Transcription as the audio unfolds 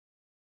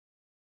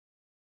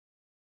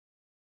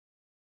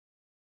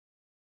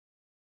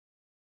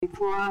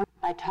Before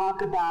I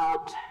talk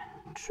about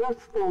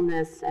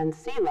truthfulness and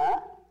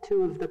Sila,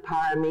 two of the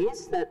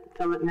paramis that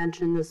Philip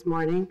mentioned this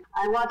morning,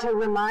 I want to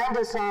remind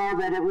us all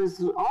that it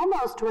was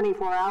almost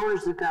 24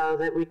 hours ago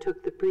that we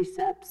took the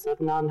precepts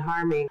of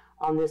non-harming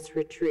on this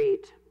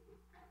retreat.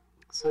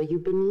 So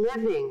you've been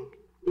living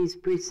these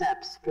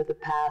precepts for the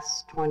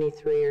past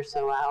 23 or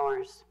so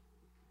hours.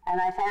 And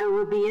I thought it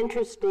would be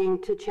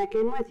interesting to check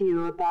in with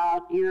you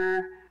about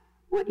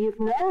what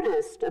you've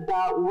noticed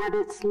about what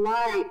it's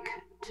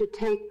like to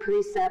take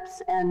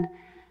precepts and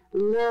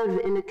live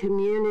in a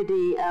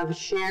community of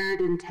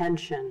shared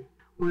intention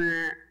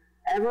where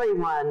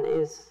everyone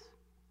is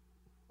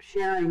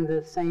sharing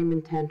the same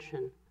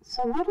intention.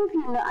 So what have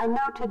you, I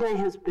know today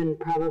has been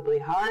probably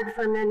hard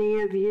for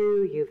many of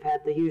you. You've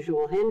had the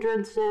usual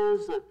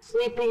hindrances of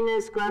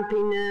sleepiness,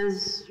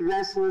 grumpiness,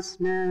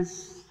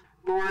 restlessness,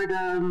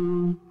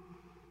 boredom,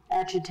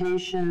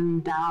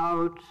 agitation,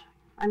 doubt.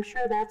 I'm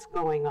sure that's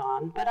going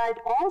on. But I'd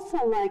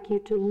also like you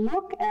to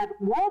look at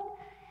what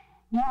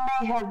you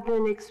may have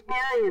been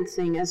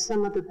experiencing as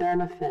some of the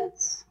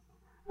benefits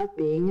of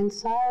being in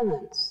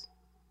silence.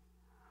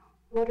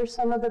 What are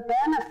some of the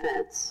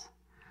benefits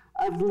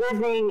of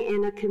living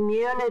in a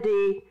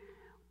community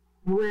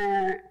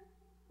where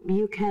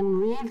you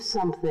can leave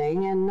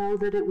something and know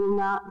that it will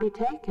not be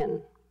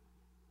taken?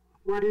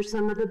 What are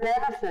some of the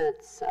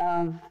benefits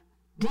of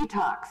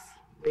detox?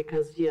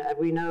 Because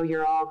we know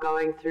you're all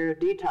going through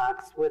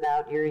detox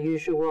without your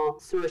usual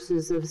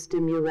sources of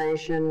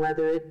stimulation,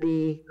 whether it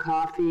be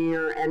coffee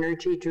or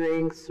energy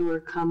drinks or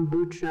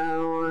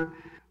kombucha or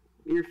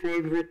your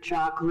favorite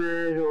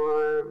chocolate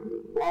or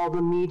all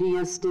the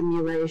media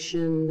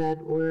stimulation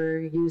that we're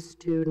used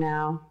to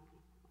now.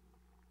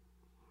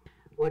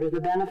 What are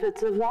the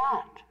benefits of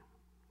that?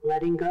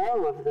 Letting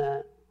go of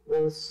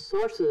those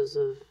sources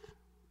of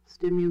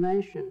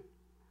stimulation.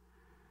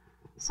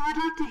 So I'd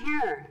like to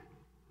hear.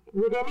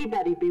 Would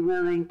anybody be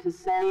willing to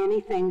say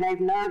anything they've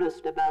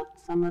noticed about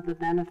some of the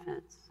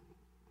benefits?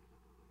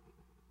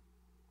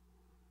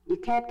 You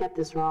can't get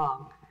this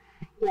wrong.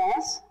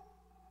 Yes?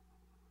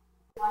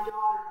 My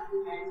daughter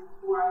came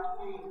before I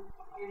came,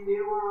 and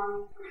there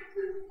were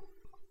princes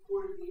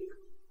for you.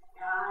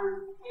 And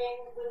I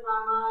came with my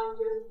mind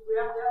just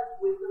wrapped up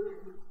with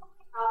them and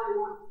how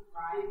they want to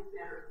right, et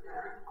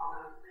cetera,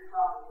 although they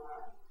probably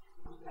were.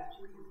 It was that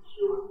you can be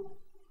sure.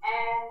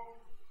 And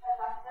as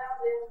I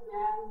felt this,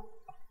 then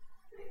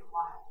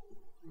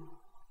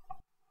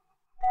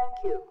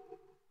thank you.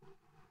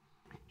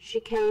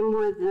 She came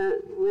with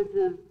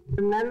the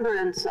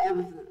remembrance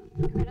of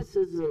the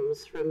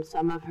criticisms from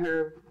some of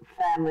her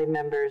family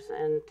members,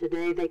 and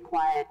today they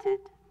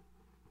quieted.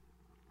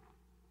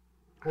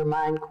 Her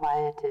mind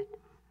quieted.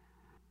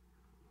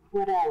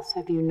 What else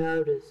have you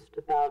noticed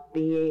about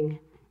being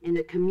in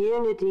a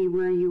community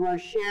where you are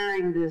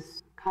sharing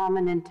this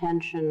common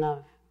intention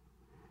of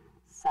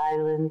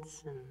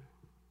silence and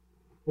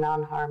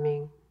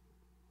non-harming?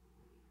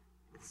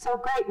 So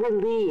great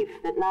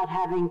relief that not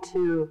having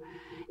to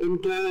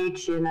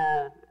engage in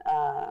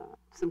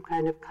some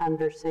kind of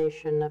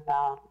conversation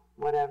about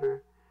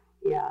whatever.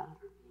 Yeah.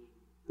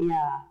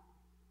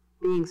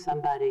 Being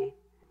somebody.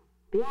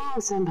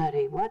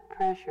 What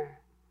pressure.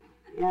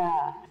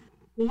 Yeah.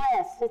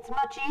 Yes, it's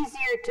much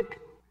easier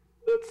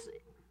it's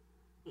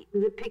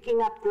the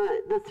picking up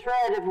the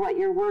thread of what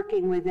you're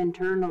working with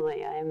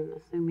internally, I'm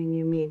assuming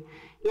you mean.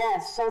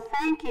 Yes, so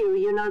thank you.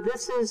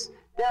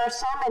 There are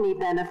so many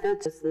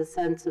benefits. It's the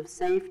sense of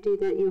safety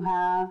that you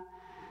have,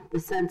 the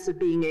sense of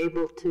being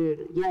able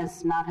to,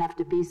 not have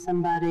to be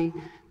somebody,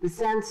 the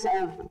sense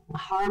of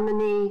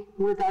harmony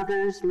with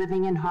others,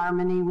 living in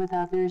harmony with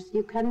others.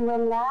 You can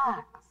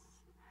relax.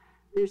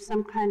 There's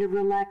some kind of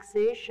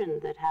relaxation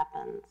that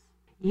happens.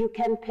 You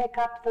can pick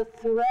up the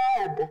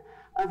thread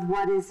of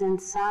what is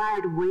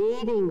inside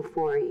waiting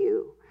for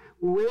you,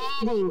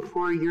 waiting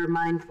for your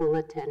mindful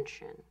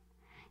attention.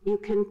 You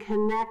can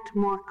connect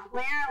more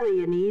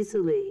clearly and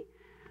easily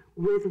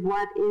with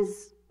what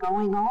is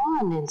going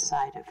on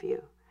inside of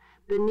you,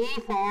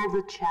 beneath all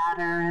the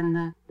chatter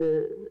and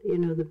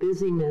the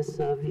busyness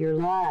of your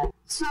life.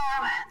 So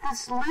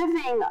this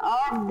living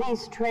of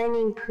these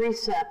training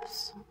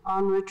precepts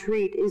on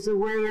retreat is a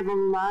way of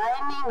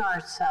aligning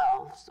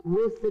ourselves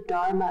with the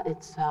Dharma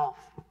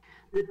itself.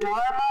 The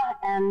Dharma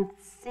and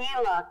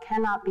Sila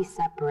cannot be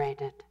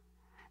separated.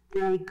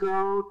 They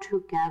go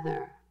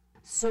together.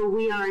 So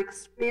we are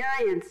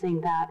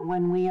experiencing that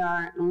when we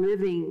are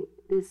living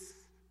the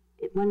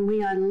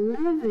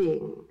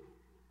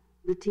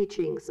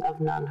teachings of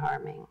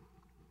non-harming.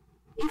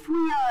 If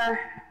we are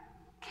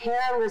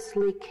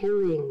carelessly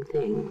killing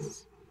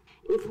things,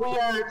 if we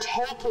are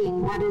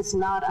taking what is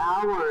not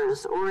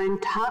ours or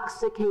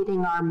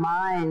intoxicating our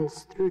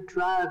minds through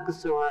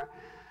drugs or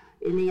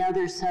any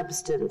other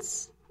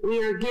substance,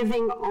 we are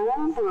giving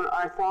over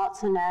our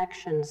thoughts and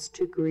actions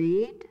to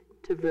greed,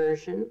 to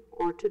aversion,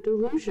 or to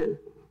delusion.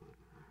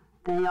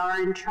 They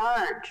are in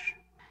charge.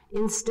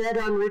 Instead,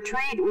 on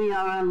retreat, we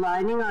are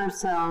aligning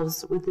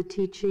ourselves with the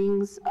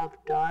teachings of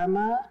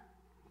Dharma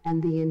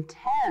and the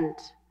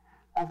intent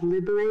of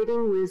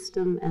liberating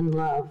wisdom and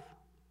love.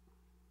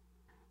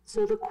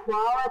 So the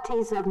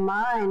qualities of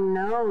mind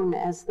known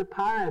as the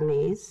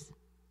paramis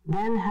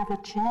then have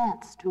a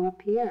chance to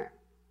appear.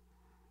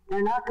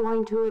 They're not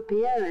going to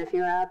appear if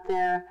you're out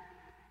there,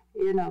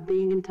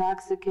 being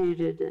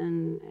intoxicated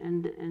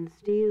and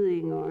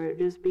stealing or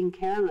just being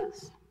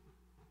careless.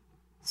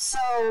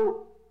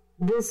 So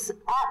this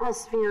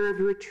atmosphere of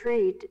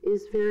retreat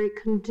is very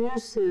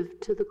conducive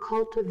to the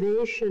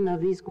cultivation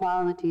of these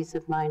qualities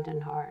of mind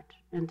and heart.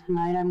 And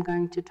tonight I'm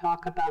going to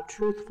talk about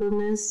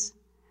truthfulness.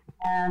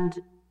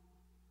 And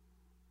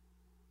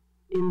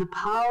in the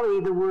Pali,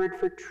 the word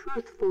for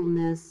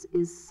truthfulness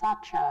is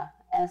sacca,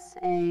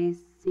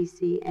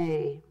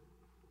 S-A-C-C-A.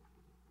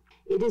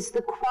 It is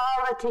the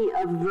quality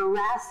of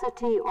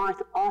veracity or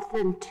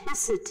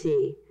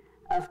authenticity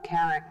of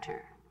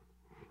character.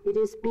 It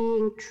is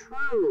being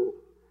true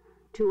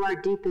to our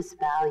deepest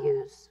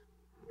values,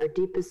 our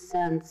deepest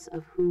sense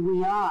of who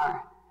we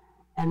are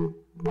and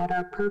what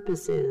our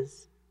purpose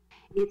is.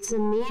 Its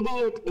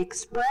immediate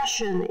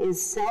expression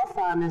is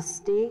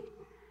self-honesty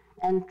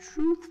and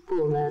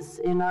truthfulness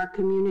in our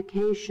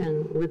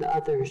communication with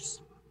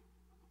others.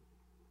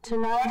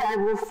 Tonight I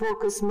will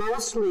focus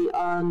mostly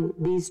on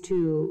these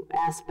two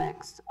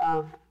aspects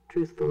of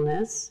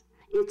truthfulness.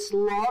 Its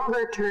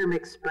longer-term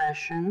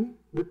expression,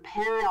 the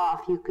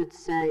payoff, you could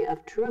say,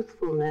 of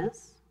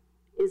truthfulness,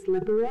 is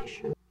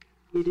liberation.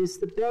 It is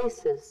the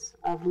basis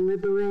of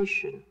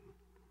liberation.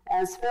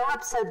 As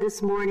Philip said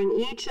this morning,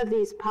 each of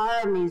these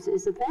paramis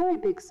is a very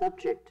big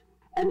subject,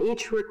 and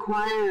each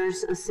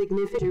requires a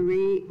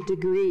significant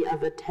degree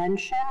of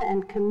attention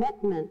and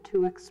commitment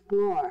to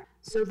explore.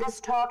 So this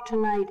talk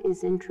tonight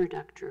is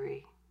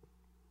introductory.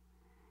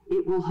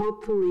 It will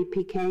hopefully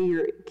pique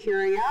your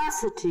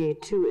curiosity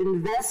to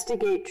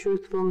investigate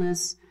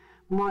truthfulness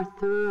more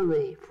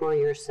thoroughly for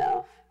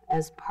yourself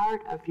as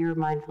part of your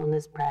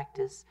mindfulness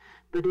practice,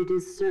 but it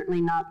is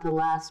certainly not the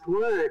last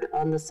word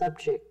on the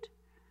subject.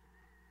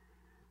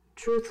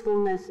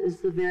 Truthfulness is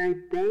the very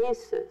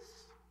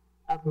basis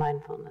of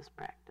mindfulness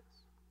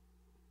practice.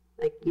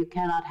 Like, you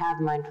cannot have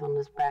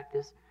mindfulness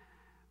practice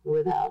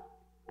without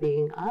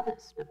being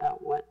honest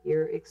about what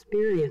your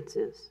experience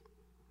is.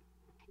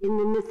 In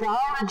the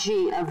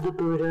mythology of the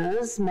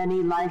Buddhas,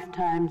 many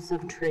lifetimes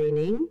of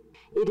training,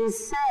 it is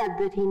said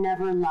that he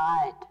never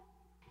lied.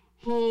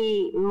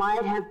 He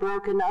might have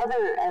broken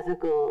other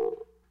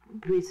ethical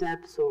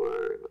precepts,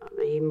 or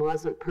he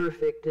wasn't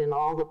perfect in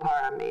all the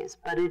paramis,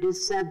 but it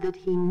is said that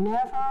he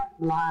never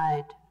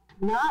lied.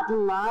 Not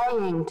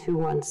lying to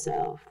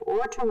oneself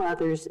or to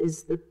others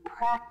is the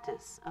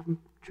practice of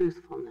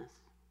truthfulness.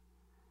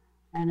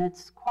 And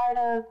it's quite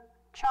a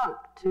chunk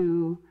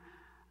to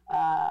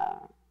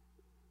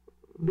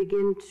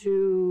begin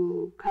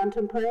to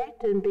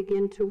contemplate and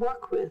begin to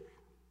work with.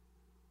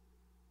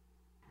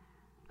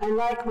 I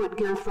like what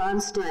Gil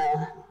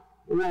Fronsdal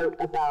wrote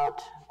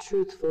about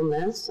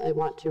truthfulness. I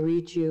want to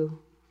read you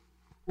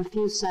a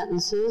few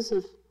sentences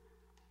of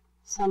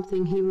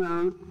something he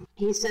wrote.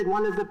 He said,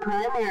 one of the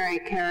primary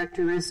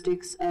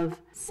characteristics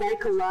of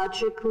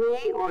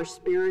psychologically or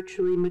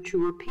spiritually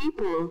mature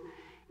people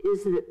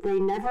is that they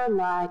never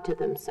lie to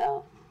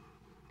themselves.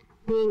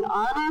 Being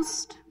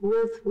honest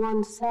with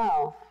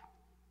oneself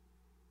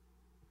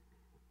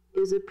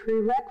is a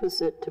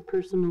prerequisite to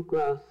personal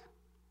growth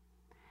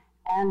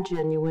and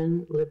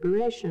genuine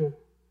liberation.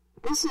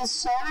 This is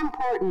so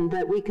important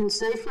that we can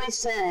safely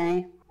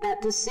say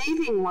that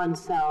deceiving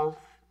oneself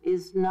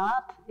is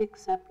not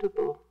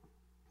acceptable.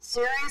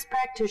 Serious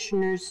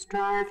practitioners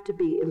strive to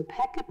be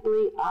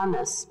impeccably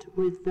honest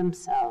with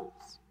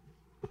themselves.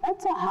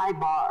 That's a high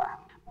bar,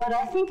 but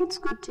I think it's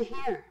good to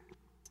hear.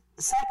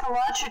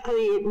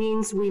 Psychologically, it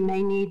means we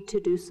may need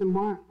to do some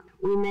work.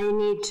 We may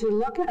need to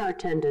look at our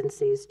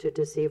tendencies to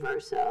deceive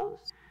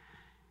ourselves.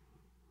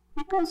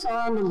 It goes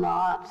on a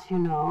lot,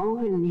 in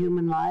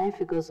human life.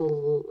 It goes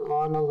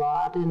on a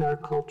lot in our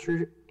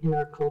culture.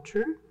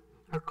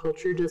 Our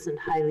culture doesn't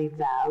highly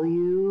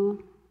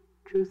value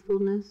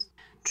truthfulness.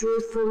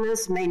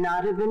 Truthfulness may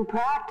not have been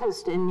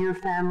practiced in your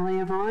family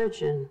of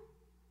origin.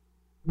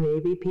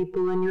 Maybe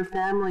people in your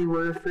family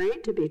were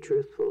afraid to be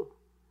truthful.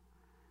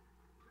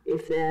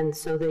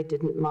 So they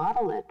didn't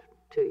model it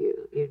to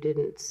you. You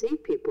didn't see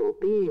people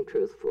being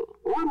truthful.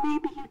 Or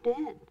maybe you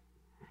did.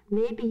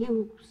 Maybe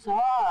you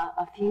saw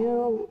a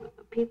few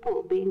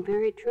people being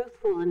very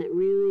truthful and it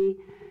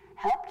really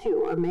helped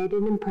you or made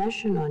an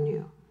impression on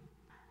you.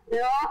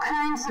 There are all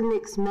kinds of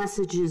mixed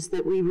messages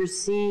that we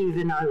receive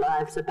in our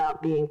lives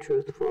about being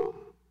truthful.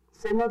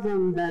 Some of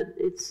them that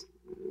it's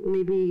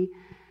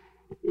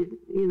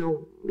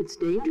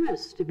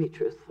dangerous to be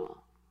truthful.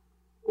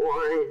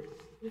 Or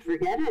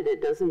forget it,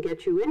 it doesn't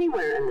get you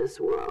anywhere in this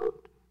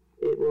world.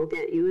 It will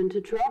get you into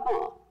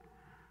trouble.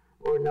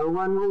 Or no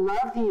one will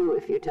love you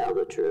if you tell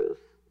the truth.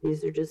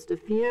 These are just a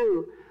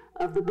few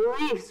of the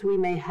beliefs we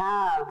may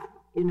have,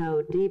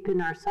 deep in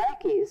our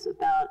psyches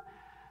about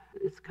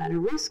it's kind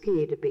of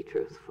risky to be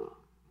truthful.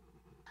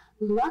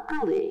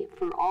 Luckily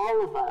for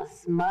all of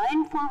us,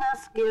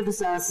 mindfulness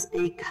gives us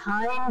a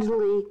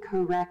kindly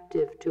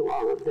corrective to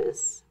all of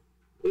this.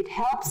 It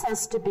helps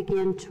us to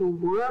begin to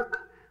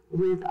work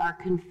with our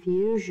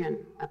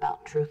confusion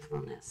about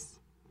truthfulness.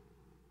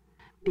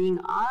 Being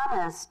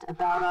honest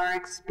about our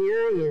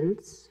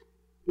experience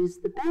is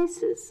the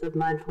basis of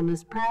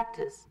mindfulness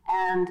practice.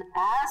 And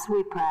as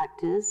we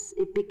practice,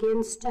 it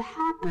begins to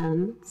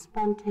happen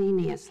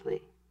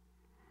spontaneously.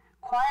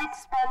 Quite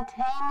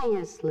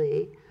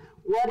spontaneously,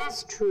 what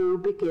is true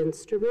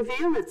begins to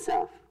reveal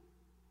itself.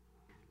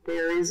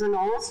 There is an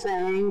old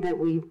saying that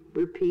we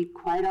repeat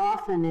quite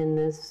often in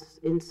this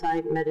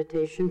insight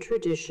meditation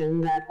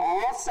tradition, that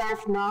all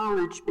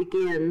self-knowledge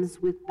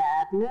begins with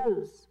bad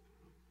news.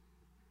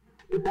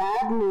 The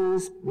bad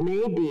news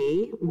may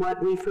be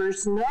what we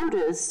first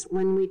notice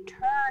when we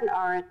turn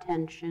our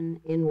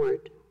attention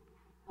inward.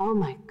 Oh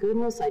my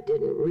goodness, I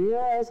didn't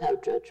realize how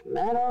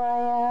judgmental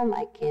I am.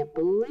 I can't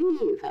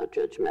believe how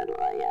judgmental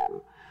I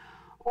am.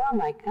 Oh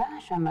my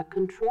gosh, I'm a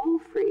control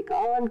freak.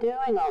 All I'm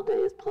doing all day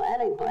is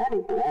planning.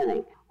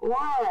 Or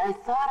I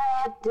thought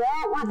I had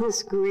dealt with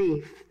this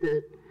grief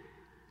that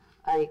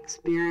I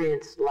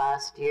experienced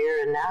last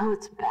year, and now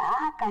it's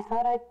back. I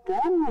thought I'd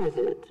done with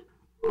it.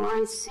 Or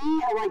I see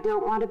how I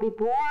don't want to be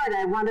bored.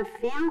 I want to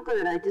feel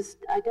good.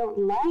 I don't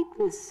like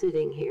this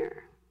sitting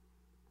here.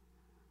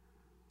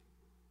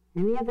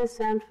 Any of this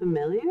sound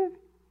familiar?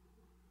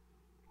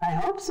 I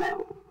hope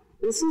so.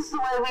 This is the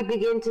way we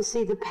begin to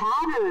see the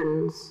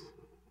patterns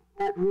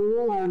that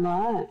rule our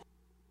lives.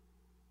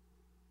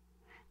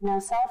 Now,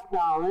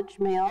 self-knowledge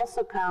may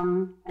also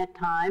come at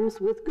times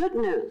with good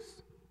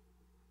news.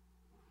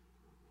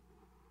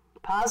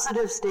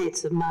 Positive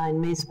states of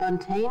mind may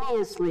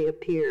spontaneously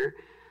appear,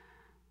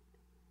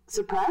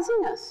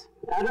 surprising us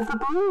out of the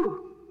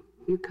blue.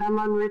 You come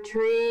on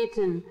retreat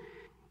and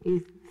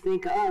you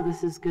think, oh,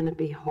 this is going to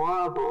be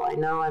horrible. I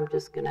know I'm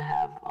just going to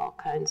have all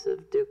kinds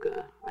of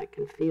dukkha. I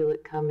can feel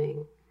it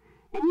coming.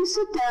 And you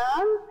sit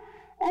down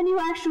and you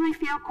actually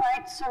feel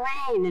quite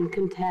serene and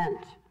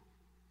content.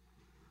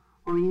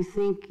 Or you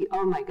think,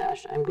 oh my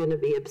gosh, I'm going to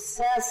be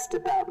obsessed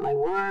about my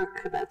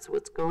work. That's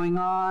what's going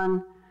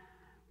on.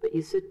 But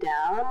you sit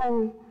down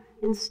and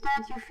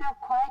instead you feel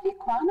quite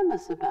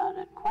equanimous about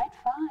it, quite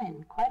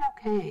fine, quite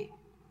okay.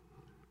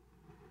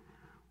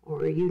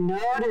 Or you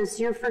notice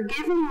you're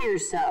forgiving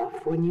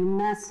yourself when you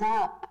mess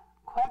up,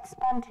 quite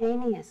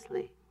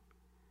spontaneously.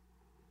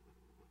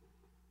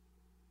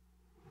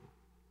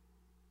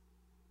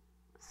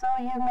 So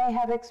you may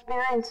have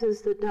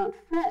experiences that don't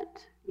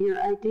fit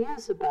your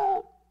ideas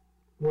about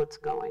what's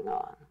going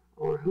on,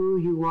 or who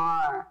you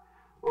are,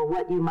 or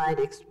what you might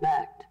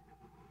expect.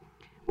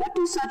 What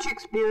do such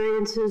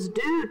experiences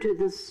do to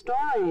the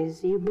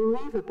stories you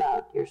believe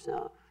about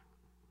yourself?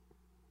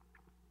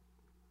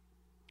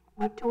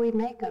 What do we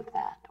make of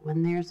that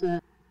when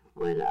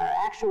our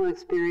actual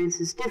experience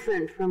is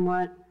different from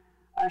what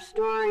our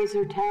stories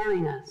are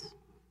telling us?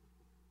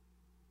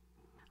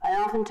 I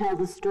often tell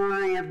the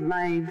story of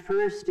my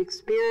first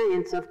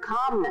experience of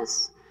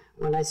calmness.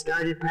 When I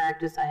started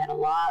practice, I had a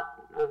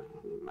lot of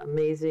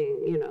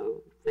amazing,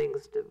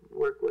 things to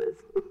work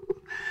with.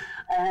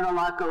 I had a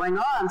lot going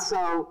on,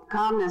 so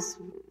calmness,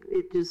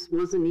 it just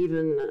wasn't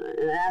even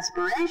an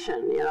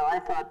aspiration. I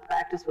thought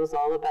practice was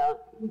all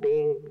about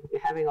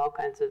having all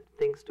kinds of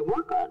things to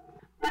work on.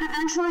 But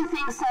eventually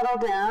things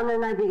settled down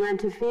and I began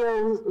to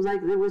feel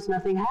like there was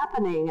nothing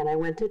happening. And I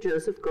went to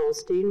Joseph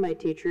Goldstein, my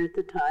teacher at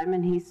the time,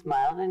 and he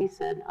smiled and he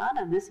said,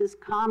 Anna, this is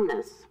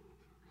calmness.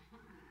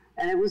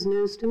 And it was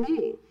news to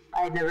me.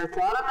 I had never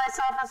thought of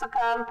myself as a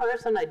calm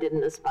person. I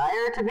didn't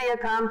aspire to be a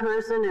calm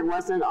person. It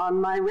wasn't on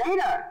my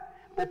radar.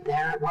 But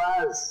there it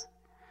was.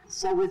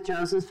 So with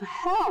Joseph's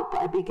help,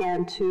 I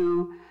began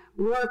to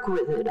work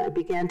with it. I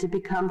began to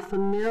become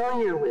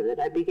familiar with it.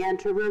 I began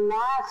to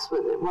relax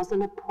with it. It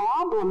wasn't a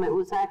problem. It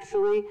was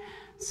actually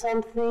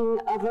something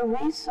of a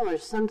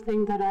resource,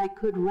 something that I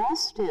could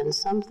rest in,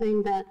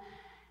 something that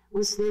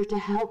was there to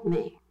help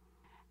me.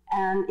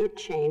 And it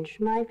changed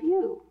my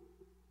view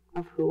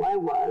of who I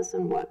was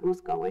and what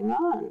was going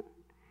on.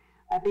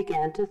 I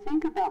began to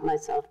think about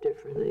myself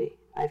differently.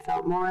 I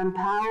felt more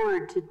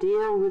empowered to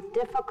deal with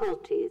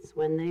difficulties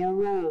when they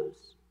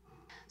arose.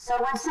 So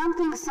when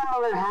something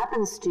similar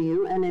happens to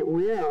you, and it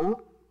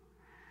will,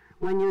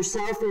 when your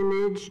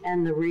self-image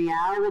and the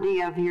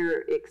reality of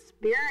your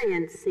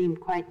experience seem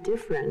quite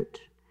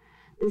different,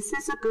 this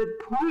is a good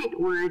point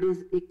where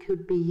it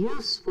could be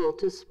useful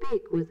to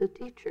speak with a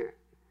teacher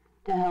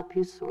to help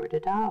you sort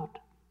it out.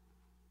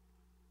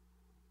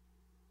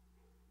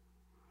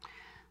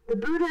 The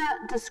Buddha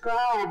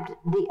described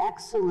the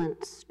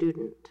excellent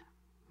student.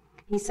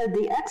 He said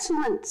the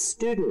excellent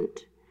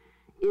student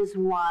is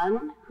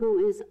one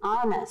who is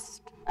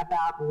honest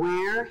about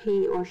where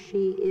he or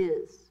she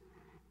is,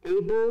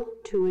 able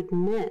to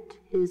admit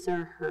his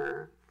or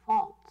her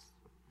faults.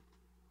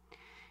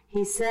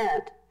 He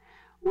said,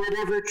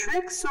 whatever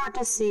tricks or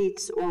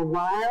deceits or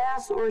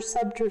wiles or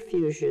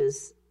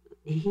subterfuges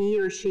he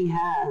or she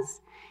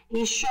has,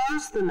 he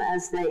shows them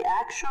as they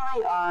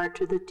actually are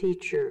to the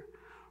teacher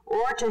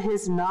or to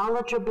his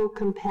knowledgeable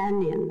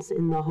companions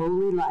in the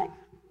holy life.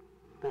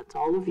 That's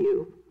all of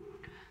you.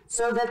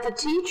 so that the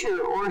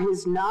teacher or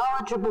his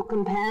knowledgeable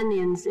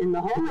companions in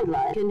the holy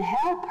life can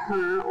help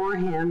her or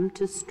him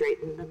to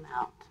straighten them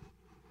out.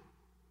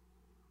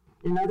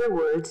 In other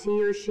words,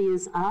 he or she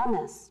is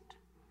honest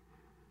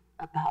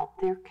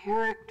about their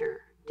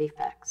character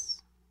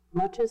defects,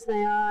 much as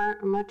they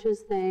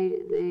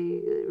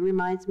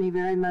reminds me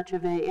very much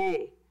of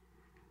AA,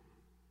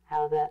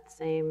 how that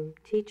same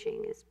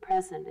teaching is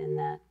present in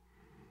that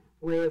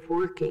way of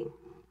working.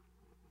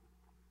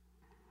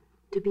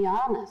 To be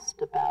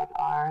honest about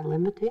our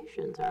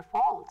limitations, our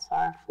faults,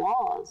 our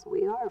flaws.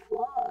 We are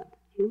flawed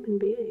human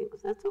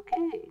beings. That's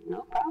okay,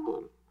 no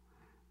problem.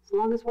 As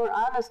long as we're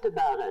honest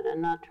about it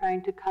and not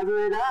trying to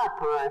cover it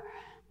up or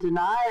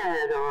deny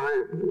it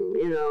or,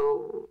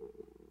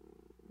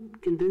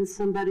 convince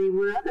somebody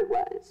we're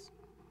otherwise.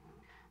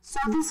 So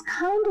this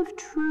kind of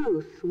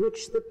truth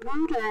which the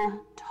Buddha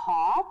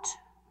taught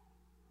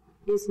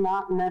is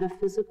not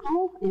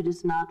metaphysical, it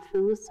is not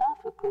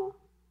philosophical,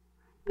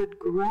 but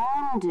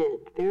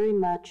grounded very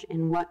much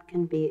in what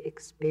can be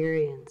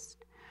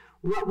experienced,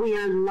 what we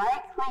are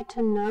likely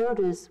to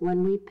notice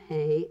when we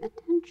pay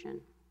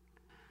attention.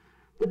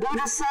 The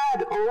Buddha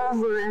said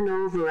over and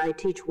over, I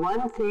teach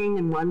one thing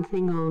and one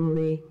thing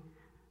only,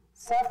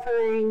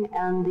 suffering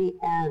and the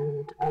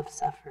end of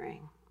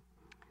suffering.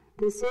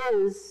 This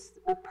is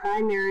a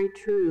primary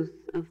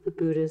truth of the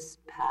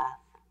Buddhist path,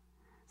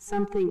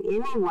 something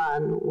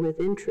anyone with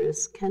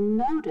interest can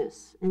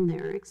notice in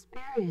their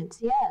experience.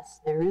 Yes,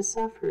 there is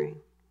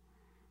suffering.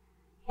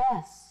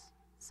 Yes,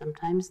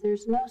 sometimes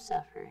there's no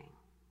suffering.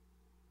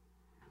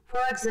 For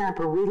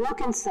example, we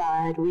look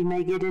inside, we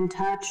may get in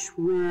touch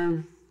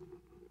with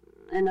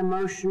an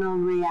emotional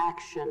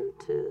reaction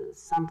to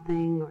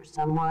something or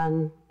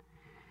someone,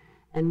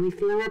 and we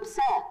feel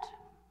upset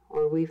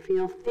or we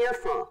feel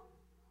fearful.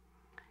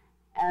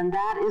 And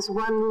that is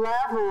one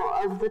level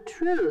of the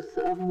truth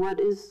of what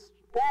is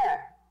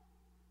there.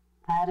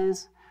 That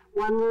is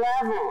one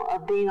level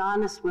of being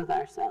honest with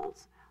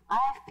ourselves.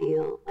 I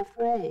feel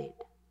afraid.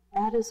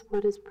 That is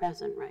what is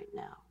present right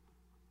now.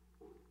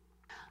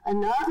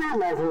 Another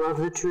level of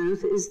the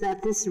truth is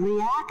that this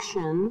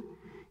reaction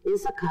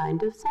is a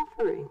kind of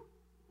suffering.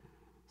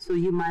 So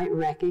you might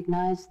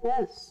recognize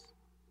this.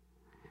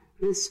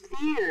 This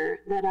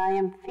fear that I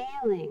am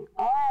feeling,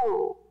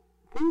 oh,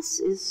 this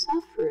is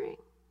suffering.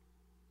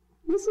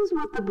 This is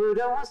what the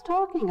Buddha was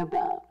talking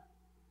about.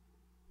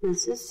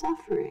 This is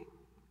suffering.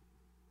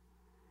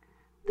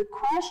 The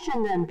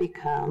question then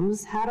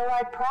becomes, how do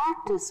I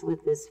practice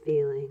with this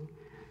feeling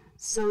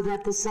so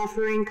that the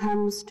suffering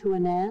comes to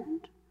an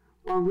end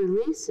or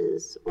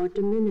releases or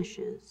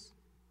diminishes?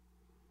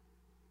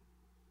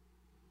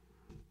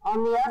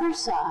 On the other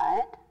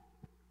side,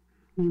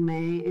 you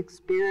may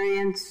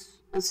experience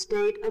a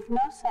state of no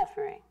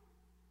suffering.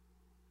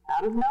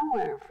 Out of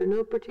nowhere, for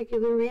no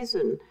particular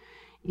reason,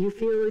 you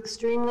feel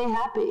extremely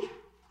happy,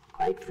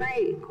 quite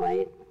free,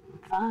 quite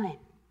fine.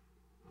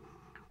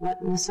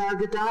 What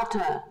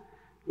Nisargadatta,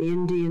 the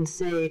Indian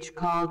sage,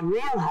 called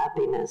real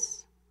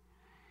happiness,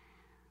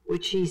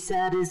 which he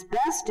said is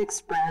best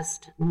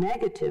expressed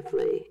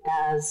negatively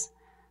as,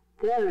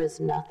 there is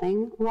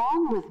nothing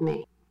wrong with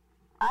me.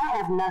 I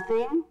have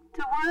nothing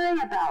to worry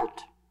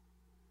about.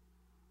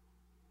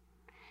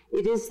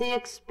 It is the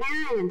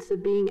experience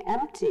of being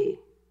empty,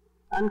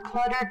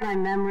 uncluttered by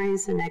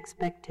memories and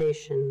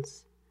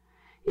expectations.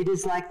 It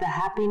is like the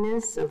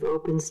happiness of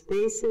open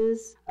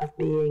spaces, of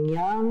being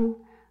young,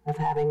 of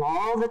having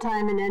all the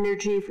time and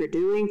energy for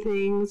doing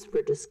things,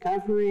 for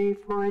discovery,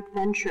 for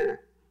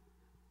adventure.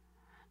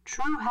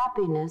 True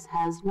happiness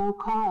has no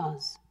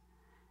cause,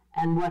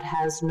 and what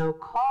has no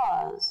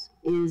cause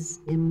is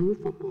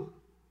immovable.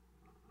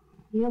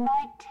 You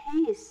might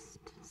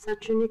taste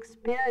such an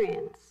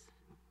experience.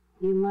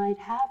 You might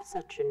have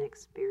such an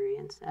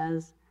experience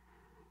as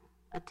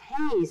a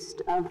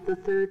taste of the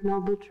third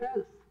noble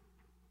truth,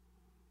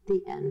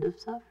 the end of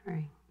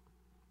suffering.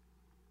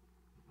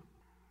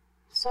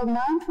 So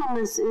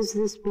mindfulness is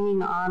this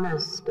being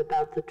honest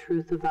about the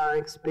truth of our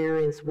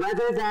experience,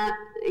 whether that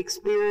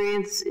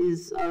experience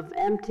is of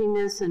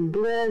emptiness and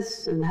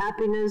bliss and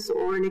happiness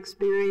or an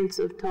experience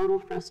of total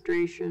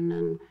frustration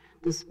and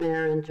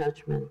despair and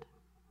judgment.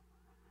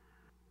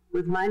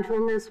 With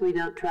mindfulness, we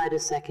don't try to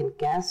second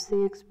guess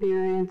the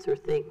experience or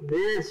think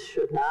this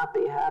should not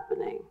be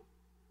happening.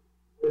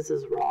 This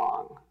is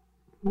wrong.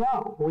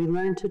 No, we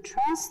learn to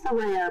trust the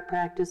way our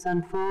practice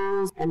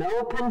unfolds and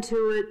open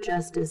to it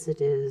just as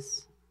it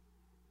is.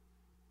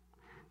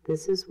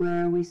 This is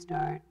where we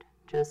start,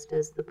 just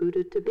as the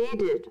Buddha to be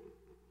did.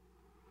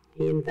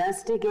 He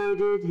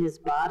investigated his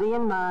body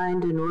and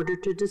mind in order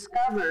to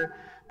discover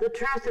the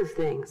truth of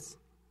things.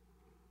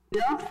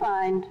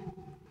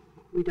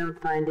 We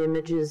don't find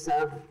images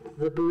of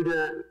the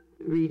Buddha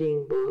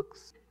reading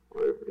books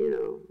or,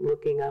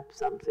 looking up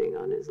something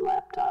on his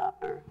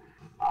laptop or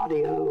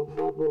audio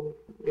bubble,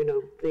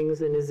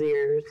 things in his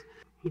ears.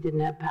 He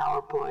didn't have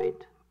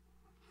PowerPoint.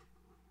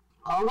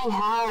 All he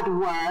had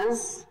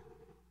was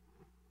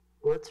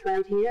what's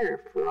right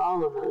here for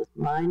all of us,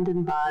 mind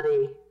and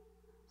body.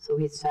 So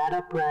he sat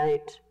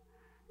upright,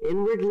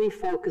 inwardly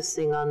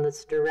focusing on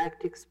this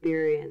direct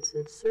experience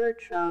in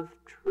search of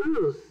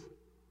truth.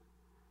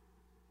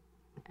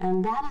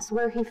 And that is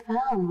where he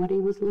found what he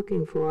was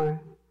looking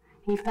for.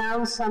 He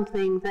found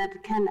something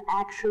that can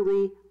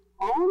actually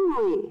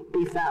only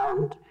be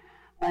found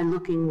by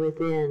looking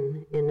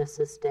within in a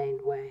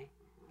sustained way.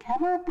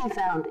 Cannot be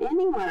found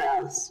anywhere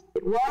else.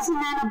 It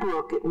wasn't in a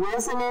book. It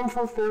wasn't in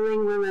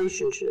fulfilling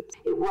relationships.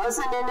 It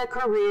wasn't in a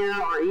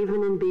career or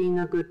even in being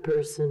a good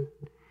person.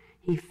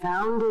 He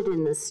found it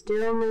in the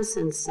stillness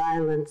and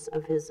silence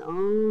of his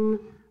own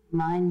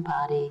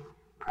mind-body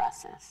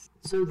process.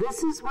 So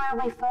this is where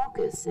we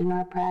focus in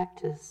our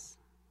practice,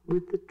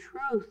 with the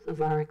truth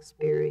of our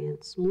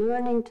experience,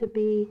 learning to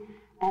be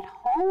at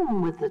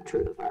home with the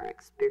truth of our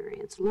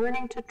experience,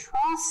 learning to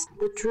trust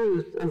the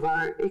truth of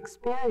our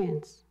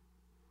experience.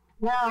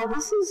 Now,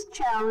 this is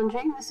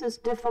challenging, this is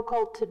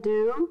difficult to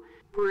do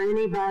for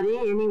anybody,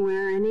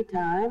 anywhere,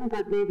 anytime,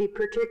 but maybe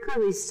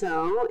particularly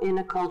so in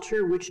a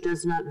culture which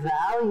does not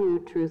value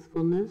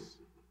truthfulness,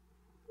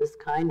 this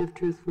kind of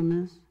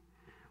truthfulness.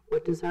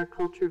 What does our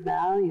culture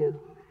value?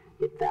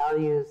 It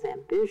values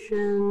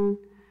ambition,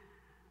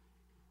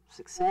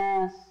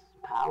 success,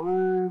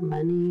 power,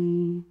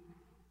 money,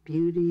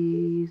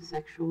 beauty,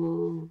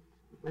 sexual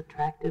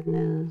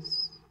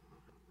attractiveness.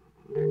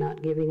 They're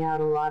not giving out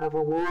a lot of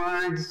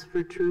awards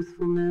for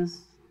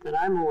truthfulness that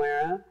I'm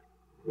aware of,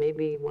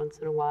 maybe once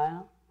in a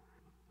while.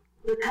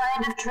 The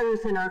kind of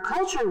truth in our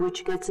culture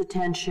which gets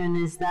attention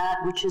is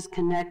that which is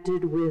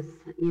connected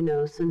with,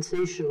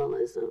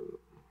 sensationalism.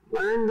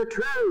 Learn the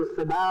truth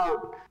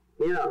about,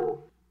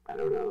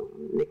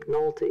 Nick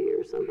Nolte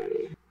or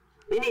somebody.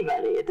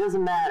 Anybody, it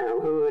doesn't matter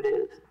who it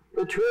is.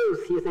 The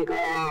truth, you think,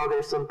 oh,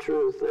 there's some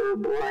truth. Oh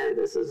boy,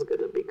 this is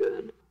going to be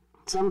good.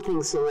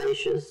 Something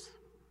salacious.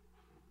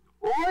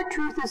 Or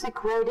truth is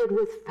equated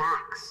with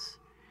facts.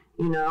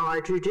 Our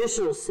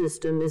judicial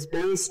system is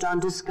based on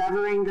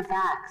discovering the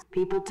facts.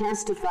 People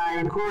testify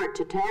in court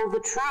to tell the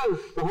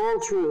truth, the whole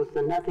truth,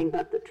 and nothing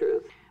but the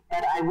truth.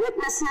 But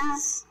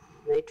eyewitnesses,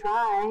 they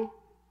try,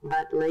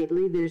 but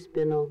lately they've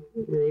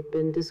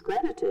been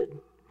discredited.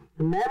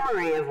 The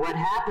memory of what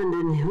happened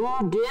and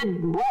who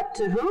did what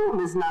to whom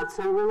is not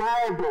so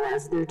reliable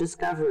as they're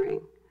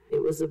discovering.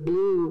 What was a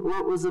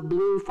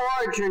blue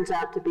Ford turns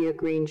out to be a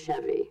green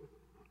Chevy.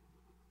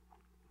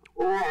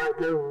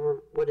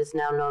 Or what is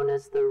now known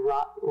as the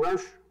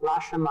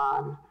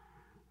Rashomon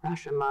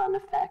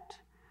effect,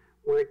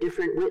 where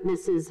different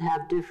witnesses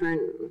have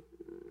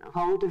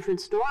whole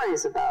different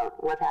stories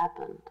about what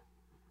happened.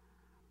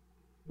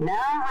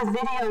 Now with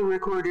video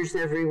recorders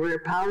everywhere,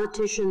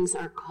 politicians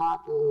are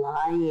caught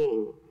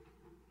lying.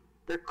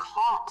 They're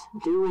caught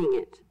doing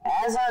it,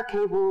 as are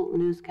cable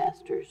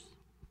newscasters.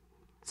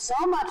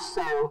 So much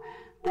so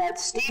that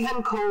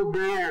Stephen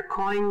Colbert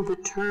coined the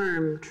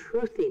term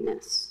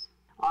truthiness.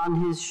 On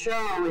his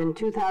show in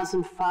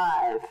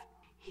 2005,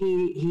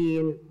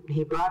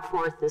 he brought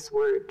forth this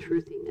word,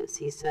 truthiness.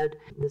 He said,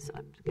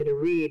 I'm going to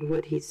read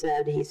what he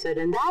said. He said,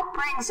 and that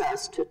brings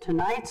us to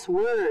tonight's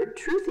word,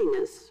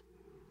 truthiness.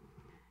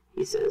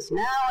 He says,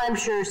 now I'm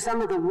sure some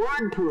of the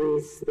word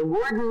police, the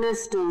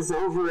wardenistas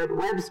over at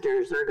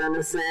Webster's are going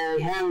to say,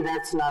 hey,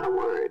 that's not a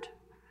word.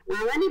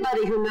 Well,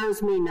 anybody who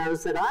knows me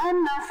knows that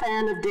I'm no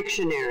fan of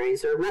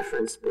dictionaries or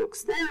reference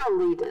books. They're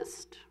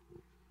elitist.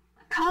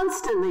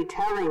 Constantly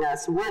telling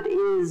us what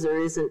is or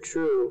isn't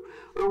true,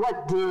 or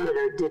what did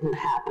or didn't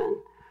happen.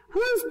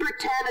 Who's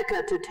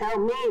Britannica to tell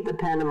me the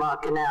Panama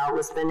Canal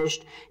was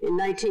finished in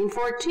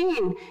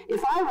 1914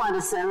 if I want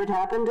to say it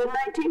happened in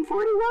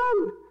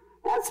 1941?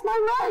 That's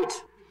my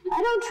right.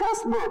 I don't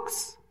trust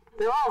books.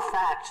 They're all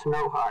fact,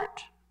 no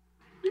heart.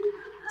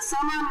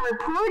 Someone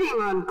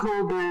reporting on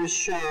Colbert's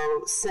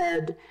show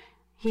said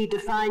he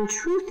defined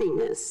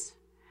truthiness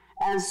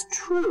as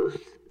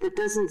truth that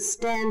doesn't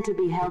stand to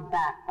be held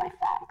back by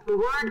fact. The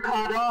word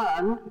caught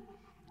on,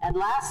 and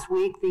last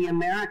week the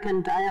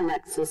American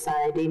Dialect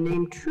Society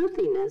named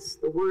truthiness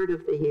the word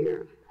of the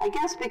year. I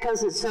guess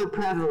because it's so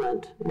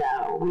prevalent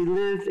now. We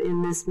live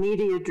in this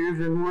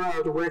media-driven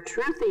world where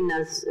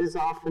truthiness is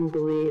often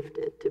believed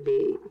to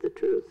be the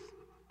truth.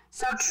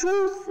 So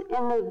truth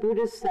in the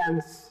Buddhist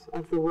sense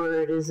of the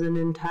word is an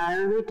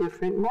entirely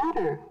different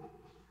matter.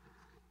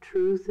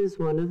 Truth is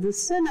one of the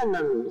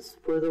synonyms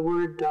for the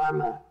word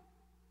dharma.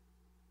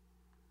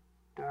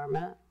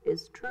 Dharma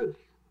is truth.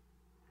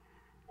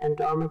 And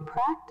Dharma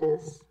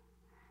practice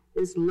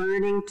is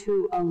learning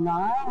to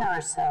align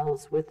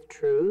ourselves with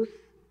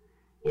truth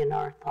in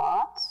our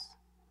thoughts,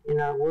 in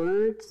our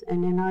words,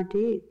 and in our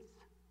deeds.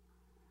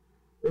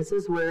 This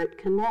is where it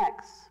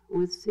connects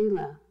with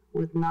Sila,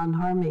 with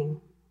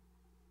non-harming.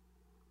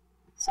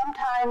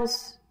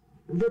 Sometimes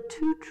the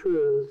two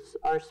truths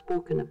are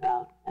spoken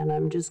about, and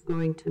I'm just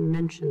going to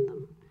mention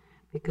them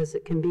because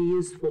it can be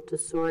useful to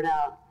sort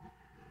out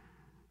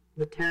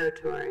the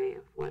territory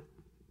of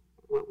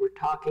what we're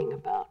talking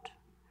about.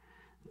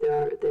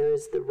 There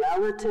is the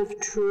relative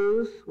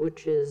truth,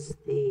 which is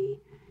the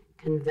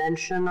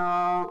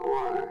conventional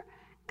or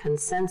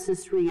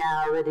consensus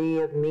reality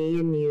of me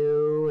and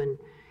you, and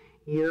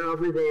you're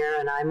over there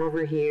and I'm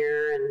over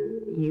here,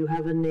 and you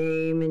have a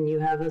name and you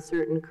have a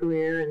certain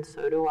career and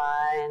so do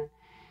I,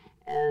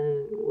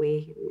 and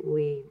we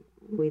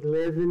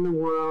live in the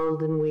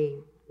world, and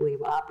we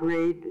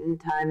operate in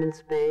time and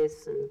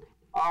space, and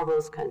all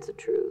those kinds of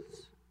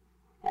truths.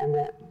 And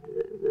that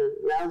the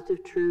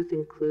relative truth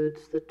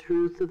includes the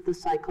truth of the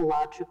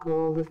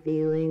psychological, the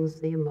feelings,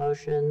 the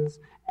emotions,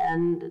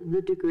 and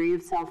the degree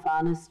of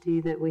self-honesty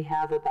that we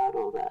have about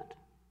all that.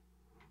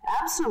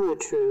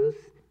 Absolute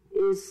truth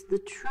is the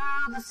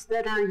truths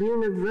that are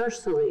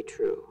universally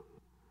true.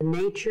 The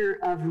nature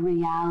of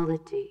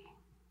reality,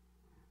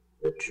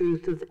 the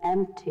truth of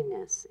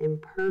emptiness,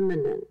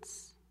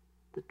 impermanence,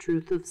 the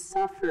truth of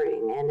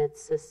suffering and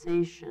its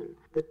cessation,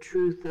 the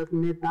truth of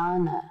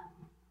nibbana.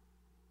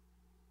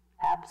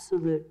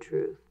 Absolute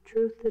truth,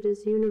 truth that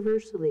is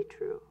universally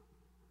true,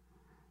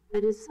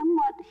 that is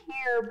somewhat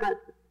here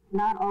but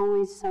not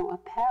always so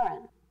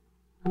apparent.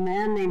 A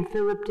man named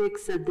Philip Dick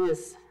said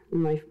this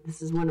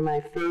is one of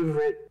my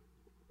favorite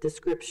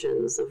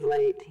descriptions of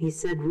late. He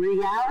said,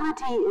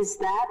 reality is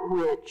that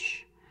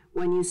which,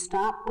 when you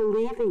stop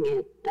believing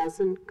it,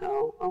 doesn't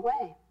go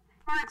away.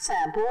 For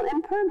example,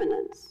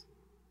 impermanence.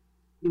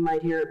 You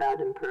might hear about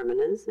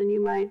impermanence and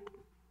you might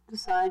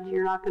decide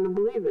you're not going to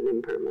believe in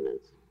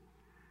impermanence.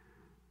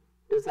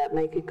 Does that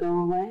make it go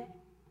away?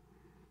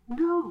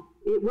 No,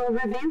 it will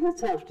reveal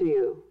itself to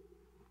you.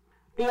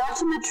 The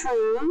ultimate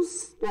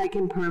truths, like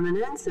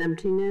impermanence,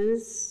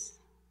 emptiness,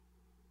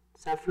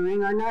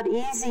 suffering, are not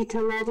easy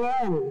to let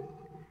in.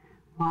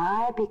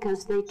 Why?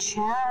 Because they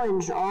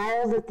challenge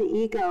all that the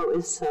ego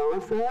is so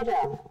afraid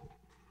of.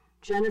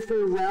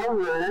 Jennifer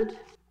Wellwood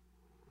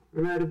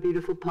wrote a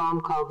beautiful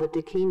poem called The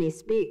Dakini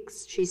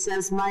Speaks. She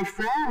says, "My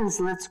friends,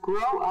 let's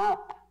grow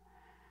up.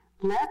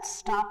 Let's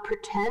stop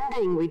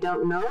pretending we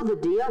don't know the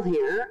deal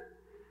here.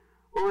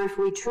 Or if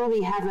we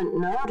truly haven't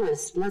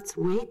noticed, let's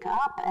wake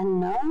up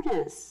and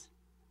notice.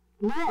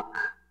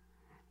 Look,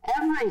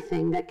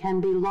 everything that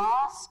can be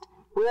lost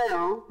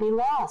will be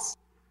lost.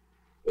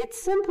 It's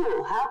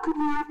simple. How could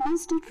we have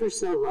missed it for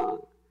so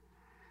long?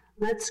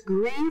 Let's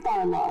grieve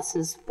our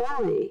losses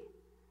fully,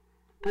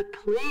 but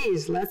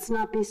please, let's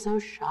not be so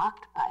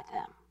shocked by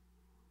them.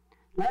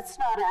 Let's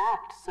not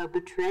act so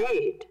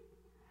betrayed,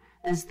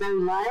 as though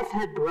life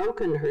had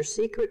broken her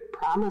secret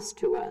promise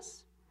to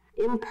us.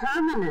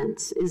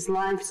 Impermanence is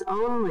life's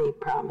only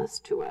promise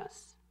to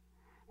us,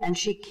 and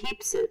she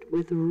keeps it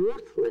with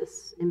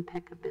ruthless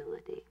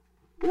impeccability."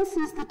 This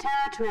is the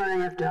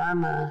territory of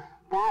Dharma,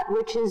 that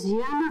which is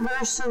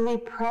universally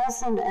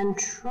present and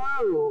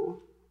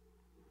true,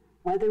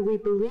 whether we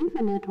believe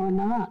in it or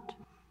not.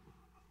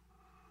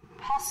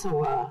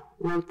 Pessoa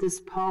wrote this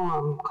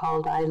poem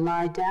called "I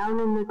Lie Down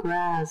in the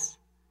Grass."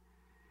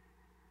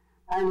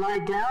 I lie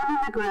down in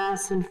the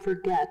grass and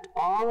forget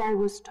all I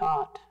was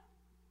taught.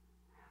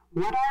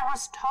 What I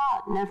was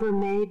taught never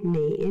made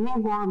me any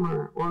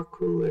warmer or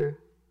cooler.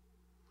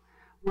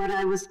 What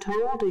I was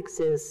told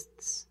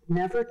exists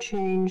never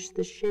changed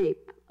the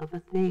shape of a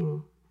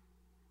thing.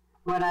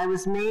 What I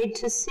was made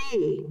to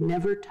see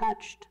never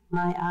touched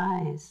my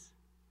eyes.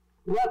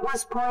 What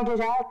was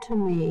pointed out to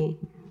me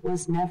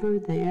was never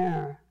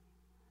there.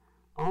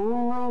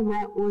 Only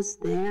what was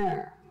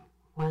there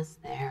was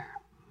there.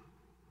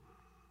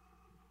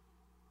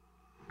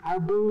 Our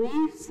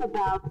beliefs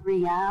about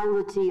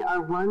reality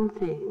are one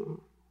thing,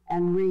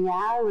 and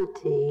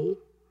reality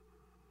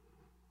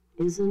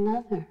is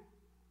another.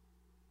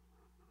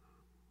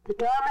 The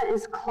Dharma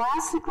is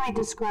classically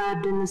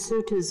described in the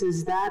suttas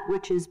as that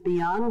which is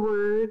beyond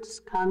words,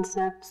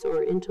 concepts,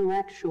 or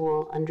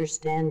intellectual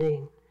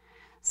understanding,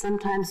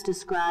 sometimes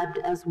described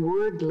as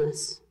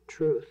wordless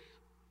truth.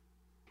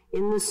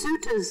 In the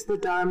suttas, the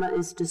Dharma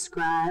is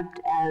described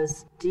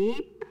as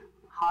deep,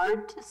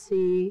 hard to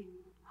see,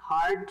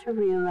 hard to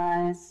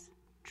realize,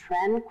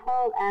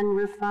 tranquil and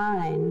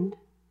refined,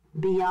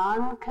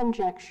 beyond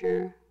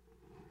conjecture,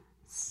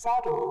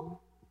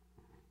 subtle,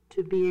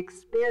 to be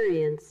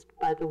experienced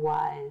by the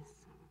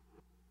wise.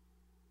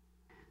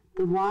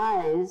 The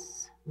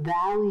wise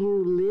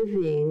value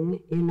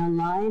living in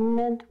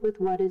alignment with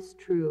what is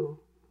true,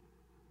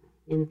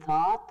 in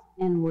thought,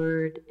 in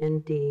word,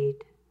 and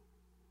deed.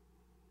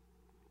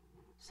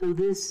 So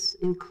this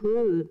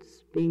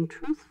includes being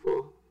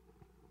truthful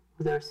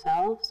with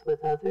ourselves,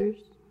 with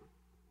others.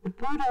 The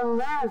Buddha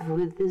lived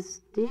with this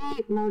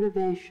deep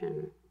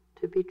motivation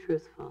to be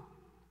truthful.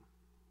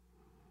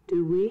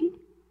 Do we?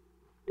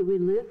 Do we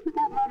live with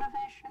that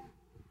motivation?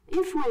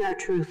 If we are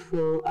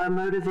truthful, our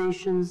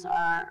motivations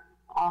are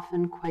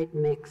often quite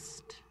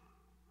mixed.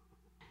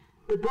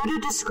 The Buddha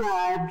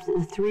described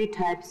the three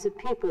types of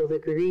people, the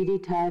greedy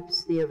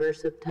types, the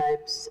aversive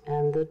types,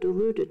 and the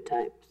deluded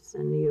types.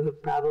 And you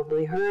have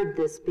probably heard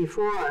this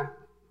before.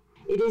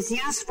 It is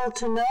useful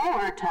to know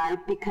our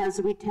type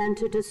because we tend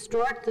to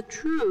distort the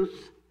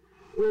truth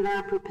with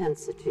our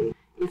propensity.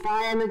 If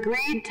I am a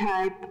greed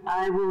type,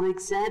 I will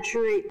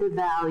exaggerate the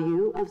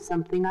value of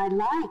something I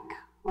like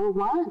or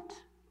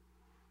want.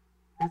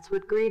 That's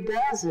what greed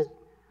does. It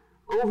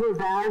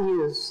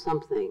overvalues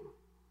something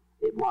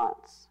it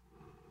wants.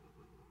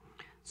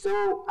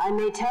 So I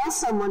may tell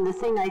someone the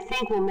thing I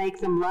think will make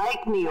them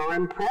like me or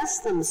impress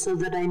them so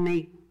that I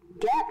may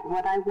get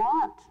what I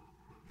want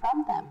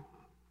from them.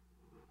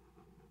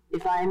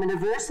 If I am an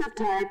aversive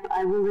type,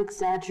 I will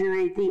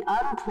exaggerate the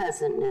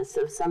unpleasantness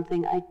of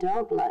something I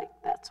don't like.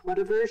 That's what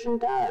aversion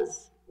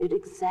does. It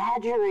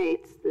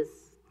exaggerates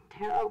this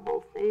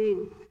terrible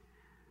thing.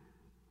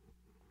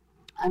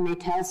 I may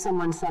tell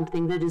someone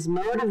something that is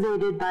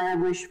motivated by a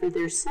wish for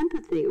their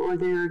sympathy or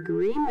their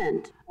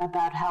agreement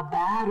about how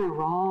bad or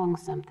wrong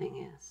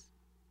something is.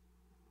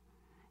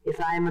 If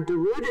I am a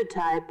deluded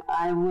type,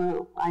 I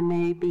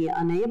may be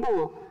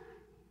unable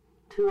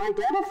to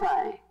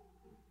identify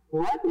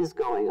what is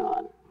going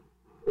on.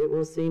 It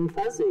will seem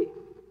fuzzy.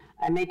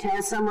 I may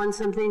tell someone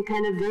something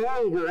kind of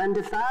vague or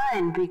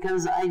undefined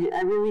because I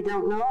really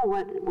don't know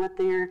what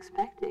they're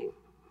expecting.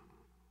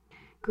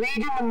 Greed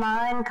in the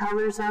mind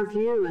colors our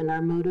view and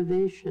our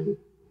motivation.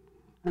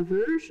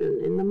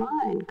 Aversion in the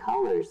mind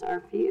colors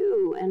our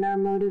view and our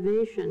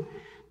motivation.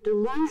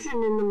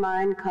 Delusion in the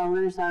mind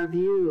colors our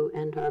view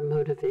and our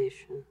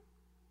motivation.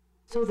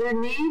 So there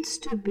needs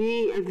to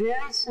be a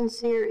very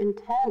sincere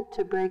intent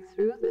to break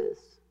through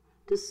this,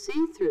 to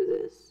see through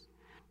this,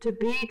 to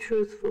be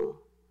truthful.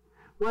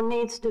 One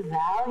needs to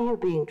value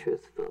being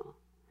truthful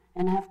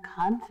and have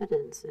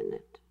confidence in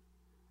it.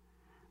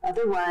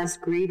 Otherwise,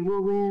 greed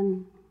will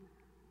win.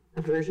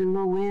 Aversion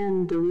will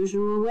win, delusion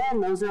will win.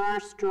 Those are our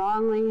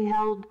strongly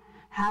held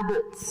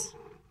habits.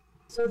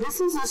 So this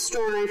is a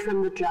story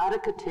from the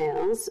Jataka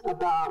tales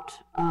about,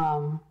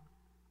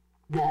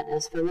 that,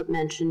 as Philip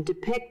mentioned,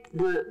 depict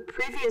the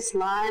previous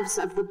lives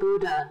of the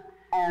Buddha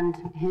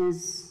and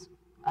his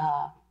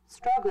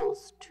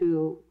struggles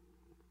to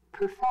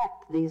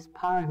perfect these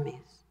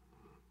paramis.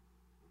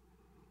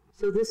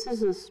 So this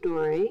is a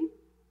story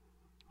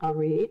I'll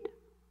read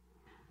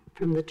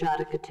from the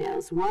Jataka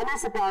tales. One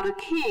is about a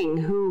king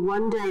who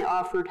one day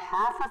offered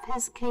half of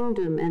his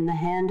kingdom and the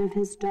hand of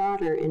his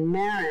daughter in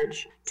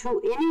marriage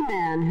to any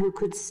man who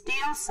could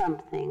steal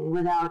something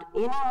without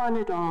anyone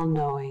at all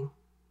knowing.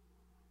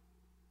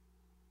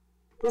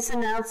 This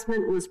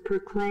announcement was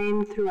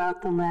proclaimed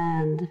throughout the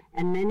land,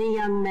 and many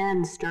young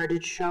men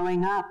started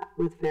showing up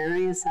with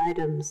various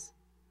items.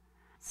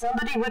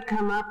 Somebody would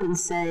come up and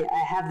say,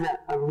 I have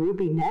a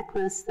ruby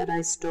necklace that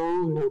I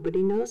stole,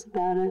 nobody knows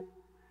about it.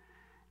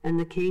 And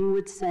the king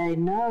would say,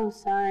 no,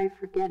 sorry,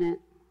 forget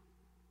it.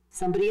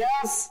 Somebody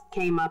else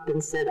came up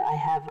and said, I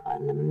have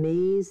an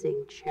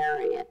amazing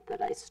chariot that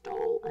I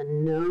stole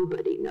and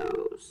nobody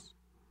knows.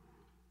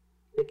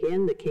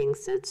 Again, the king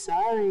said,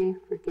 sorry,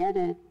 forget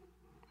it.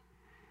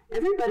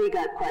 Everybody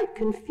got quite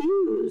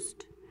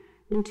confused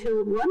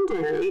until one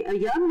day a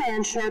young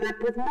man showed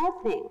up with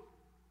nothing.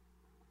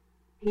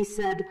 He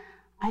said,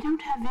 I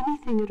don't have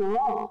anything at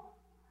all.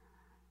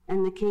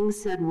 And the king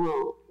said,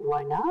 well,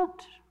 why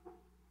not?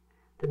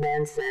 The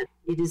man said,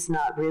 it is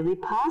not really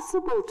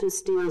possible to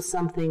steal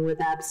something with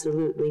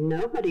absolutely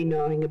nobody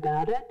knowing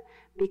about it,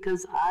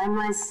 because I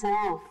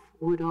myself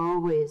would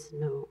always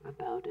know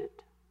about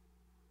it.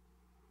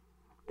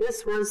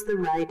 This was the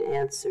right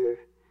answer.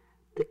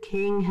 The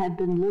king had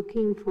been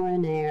looking for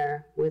an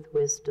heir with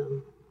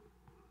wisdom.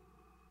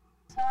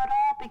 So it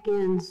all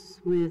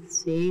begins with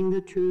seeing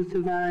the truth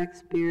of our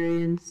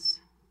experience.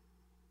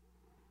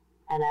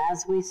 And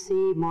as we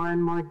see more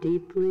and more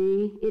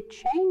deeply, it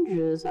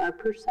changes our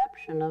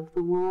perception of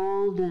the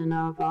world and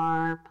of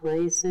our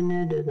place in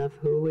it and of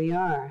who we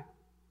are.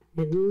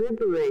 It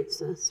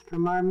liberates us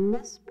from our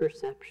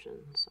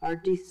misperceptions, our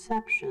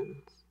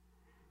deceptions,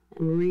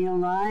 and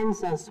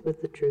realigns us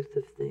with the truth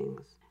of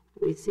things.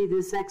 We see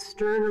this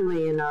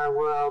externally in our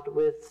world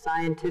with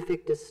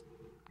scientific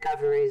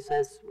discoveries,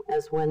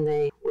 as when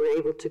they were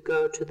able to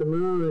go to the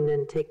moon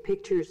and take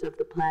pictures of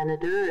the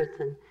planet Earth,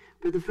 and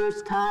for the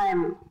first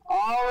time,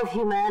 all of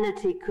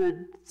humanity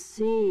could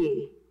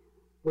see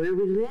where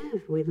we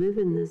live. We live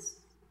in this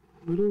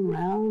little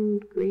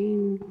round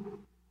green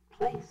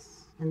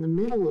place in the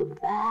middle of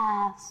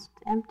vast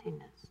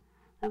emptiness.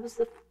 That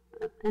was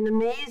an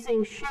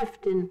amazing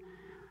shift in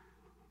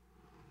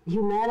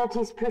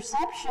humanity's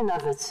perception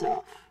of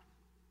itself.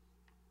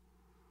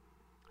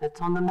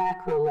 That's on the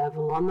macro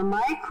level. On the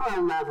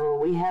micro level,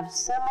 we have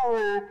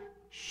similar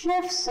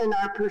shifts in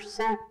our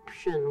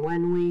perception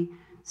when we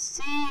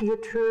see the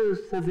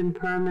truth of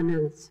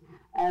impermanence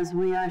as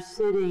we are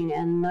sitting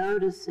and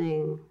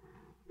noticing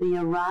the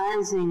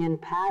arising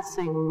and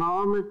passing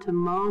moment to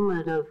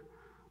moment of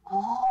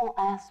all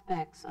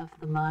aspects of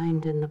the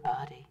mind and the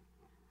body.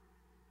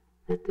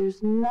 That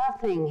there's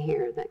nothing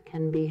here that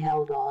can be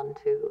held on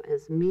to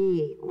as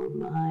me or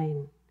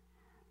mine.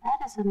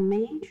 That is a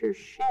major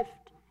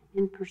shift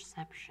in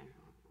perception.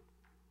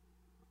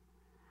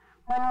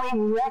 When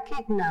we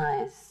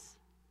recognize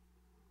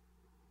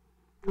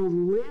the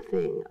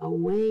living,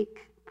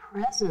 awake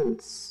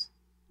presence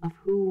of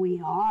who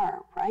we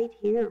are right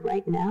here,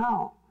 right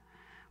now.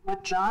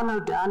 What John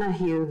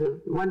O'Donoghue,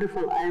 the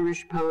wonderful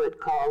Irish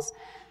poet, calls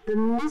the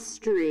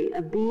mystery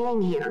of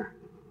being here,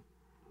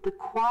 the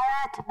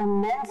quiet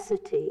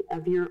immensity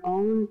of your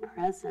own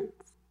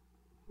presence.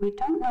 We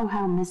don't know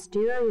how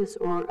mysterious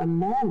or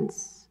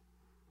immense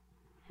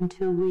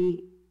until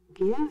we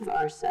give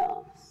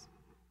ourselves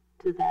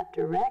to that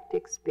direct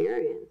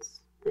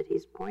experience that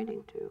he's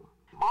pointing to.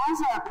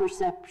 As our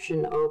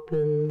perception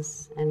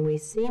opens and we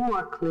see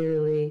more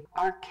clearly,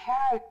 our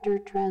character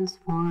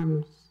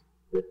transforms.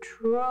 The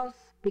truth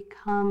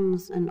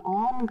becomes an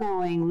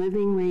ongoing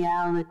living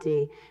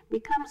reality,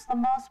 becomes the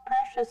most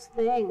precious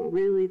thing,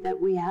 really,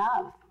 that we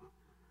have.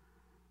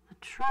 The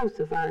truth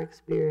of our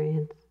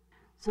experience.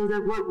 So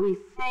that what we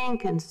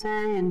think and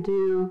say and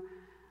do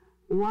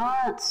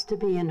wants to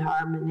be in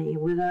harmony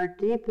with our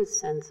deepest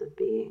sense of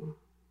being.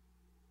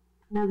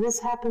 Now, this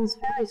happens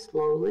very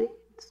slowly.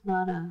 It's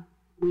not a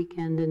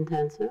weekend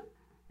intensive,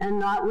 and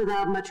not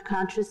without much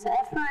conscious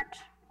effort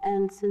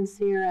and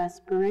sincere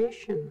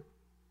aspiration.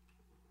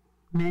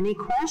 Many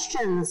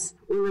questions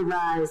will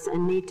arise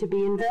and need to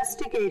be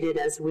investigated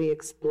as we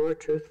explore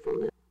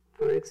truthfulness.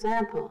 For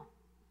example,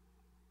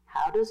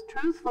 how does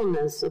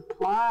truthfulness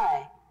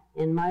apply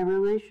in my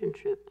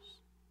relationships?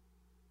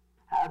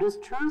 How does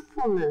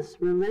truthfulness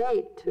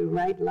relate to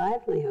right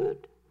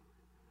livelihood?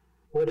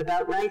 What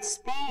about right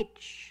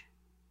speech?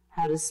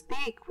 How to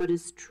speak what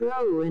is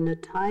true in a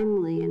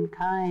timely and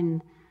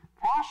kind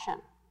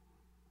fashion?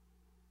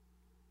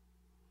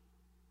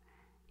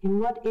 In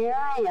what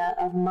area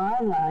of my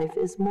life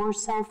is more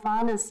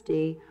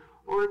self-honesty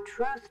or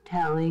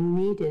truth-telling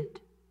needed?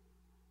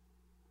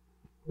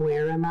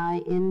 Where am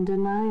I in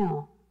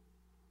denial?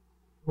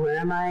 Where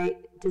am I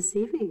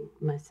deceiving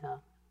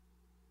myself?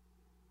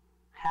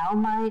 How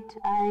might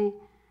I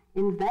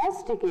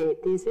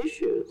investigate these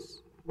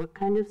issues? What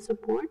kind of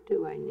support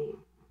do I need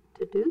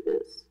to do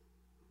this?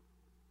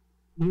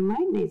 You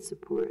might need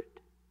support.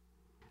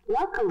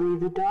 Luckily,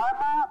 the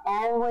Dharma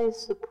always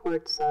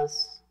supports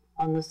us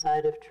on the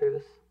side of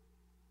truth.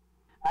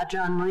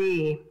 Ajahn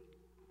Lee,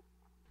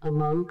 a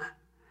monk,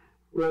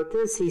 wrote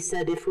this. He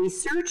said, if we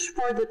search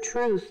for the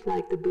truth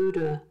like the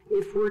Buddha,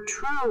 if we're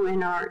true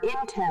in our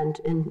intent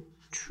and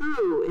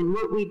true in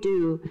what we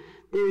do,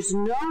 there's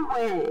no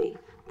way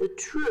the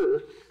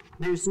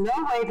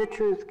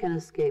truth can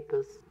escape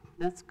us.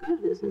 That's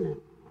good, isn't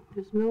it?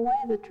 There's no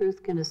way the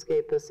truth can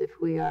escape us if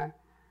we are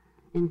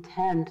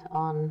intent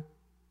on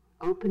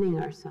opening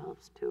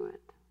ourselves to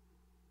it,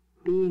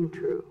 being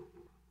true.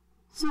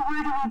 So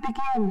where do we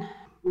begin?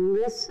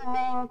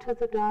 Listening to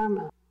the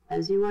Dharma,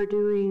 as you are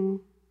doing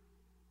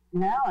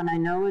now. And I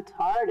know it's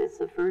hard. It's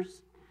the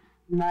first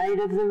night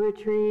of the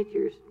retreat.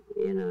 Your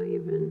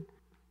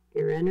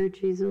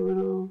energy's a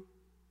little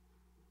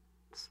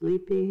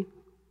sleepy.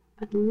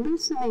 But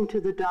listening to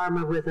the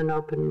Dharma with an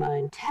open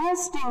mind,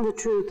 testing the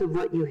truth of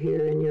what you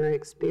hear in your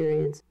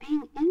experience,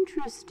 being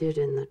interested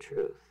in the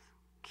truth,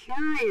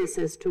 curious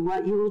as to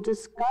what you will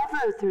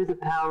discover through the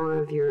power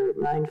of your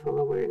mindful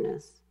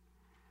awareness,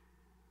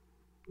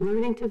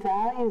 learning to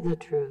value the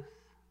truth,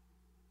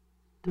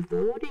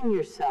 devoting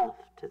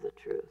yourself to the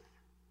truth,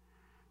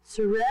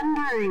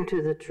 surrendering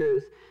to the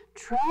truth,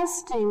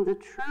 trusting the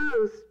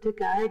truth to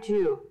guide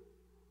you.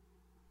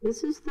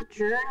 This is the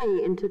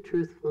journey into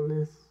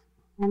truthfulness.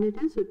 And it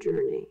is a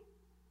journey.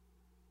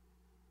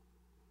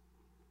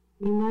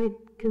 You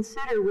might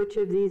consider which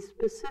of these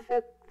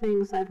specific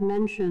things I've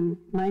mentioned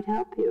might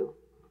help you.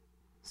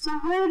 So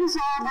where does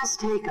all this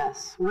take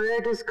us?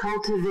 Where does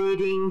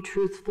cultivating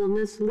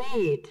truthfulness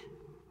lead?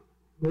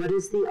 What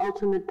is the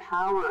ultimate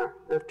power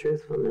of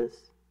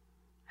truthfulness?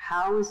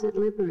 How is it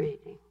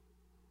liberating?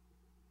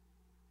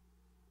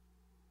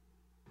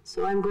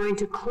 So I'm going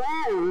to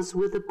close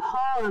with a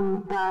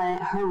poem by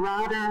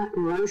Harada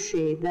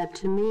Roshi that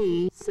to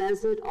me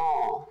says it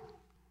all.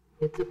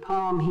 It's a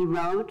poem he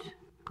wrote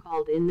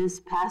called In This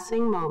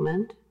Passing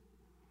Moment,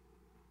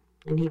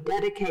 and he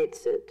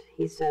dedicates it.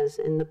 He says,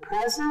 in the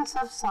presence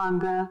of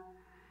Sangha,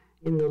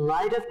 in the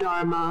light of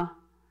Dharma,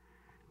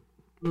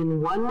 in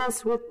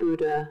oneness with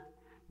Buddha,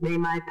 may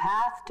my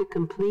path to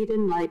complete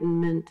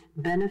enlightenment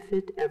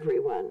benefit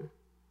everyone.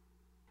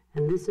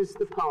 And this is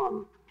the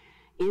poem.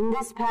 In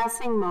this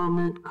passing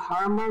moment,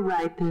 karma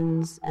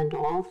ripens and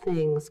all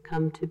things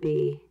come to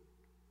be.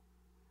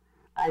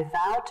 I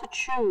vow to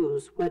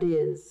choose what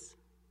is.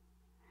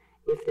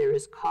 If there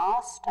is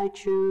cost, I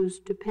choose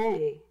to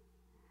pay.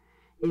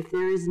 If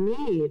there is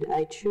need,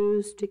 I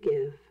choose to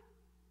give.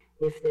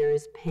 If there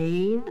is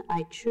pain,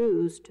 I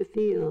choose to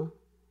feel.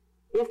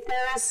 If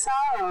there is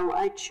sorrow,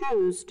 I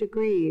choose to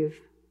grieve.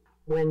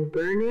 When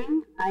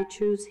burning, I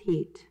choose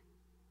heat.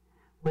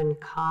 When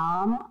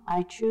calm,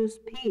 I choose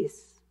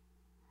peace.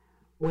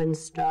 When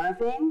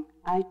starving,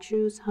 I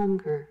choose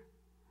hunger.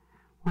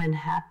 When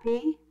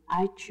happy,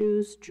 I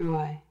choose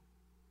joy.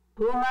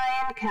 Whom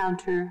I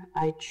encounter,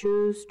 I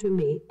choose to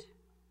meet.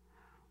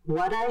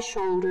 What I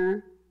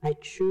shoulder, I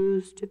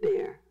choose to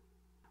bear.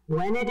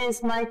 When it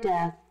is my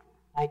death,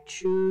 I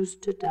choose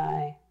to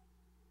die.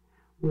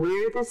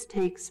 Where this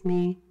takes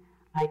me,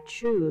 I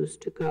choose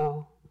to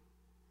go.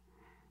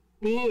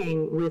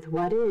 Being with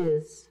what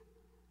is,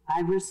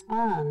 I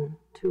respond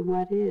to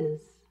what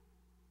is.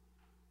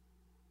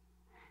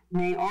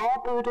 May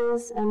all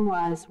Buddhas and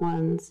wise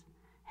ones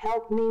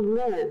help me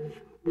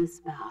live this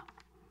vow.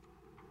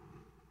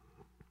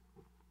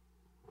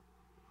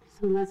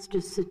 So let's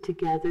just sit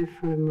together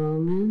for a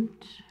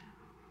moment.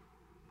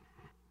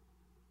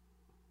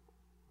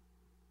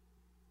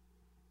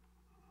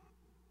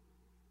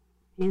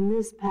 In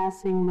this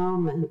passing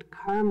moment,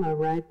 karma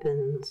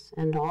ripens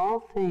and all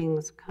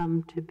things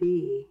come to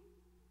be.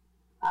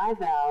 I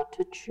vow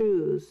to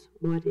choose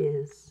what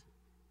is.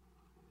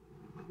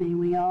 May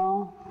we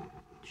all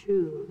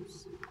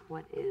choose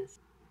what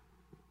is.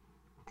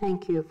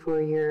 Thank you for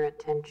your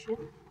attention,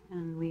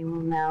 and we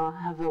will now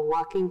have a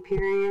walking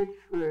period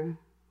for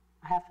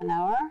half an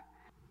hour.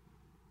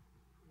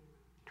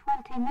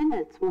 20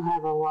 minutes we'll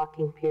have a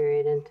walking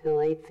period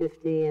until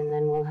 8:50, and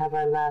then we'll have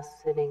our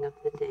last sitting of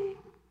the day.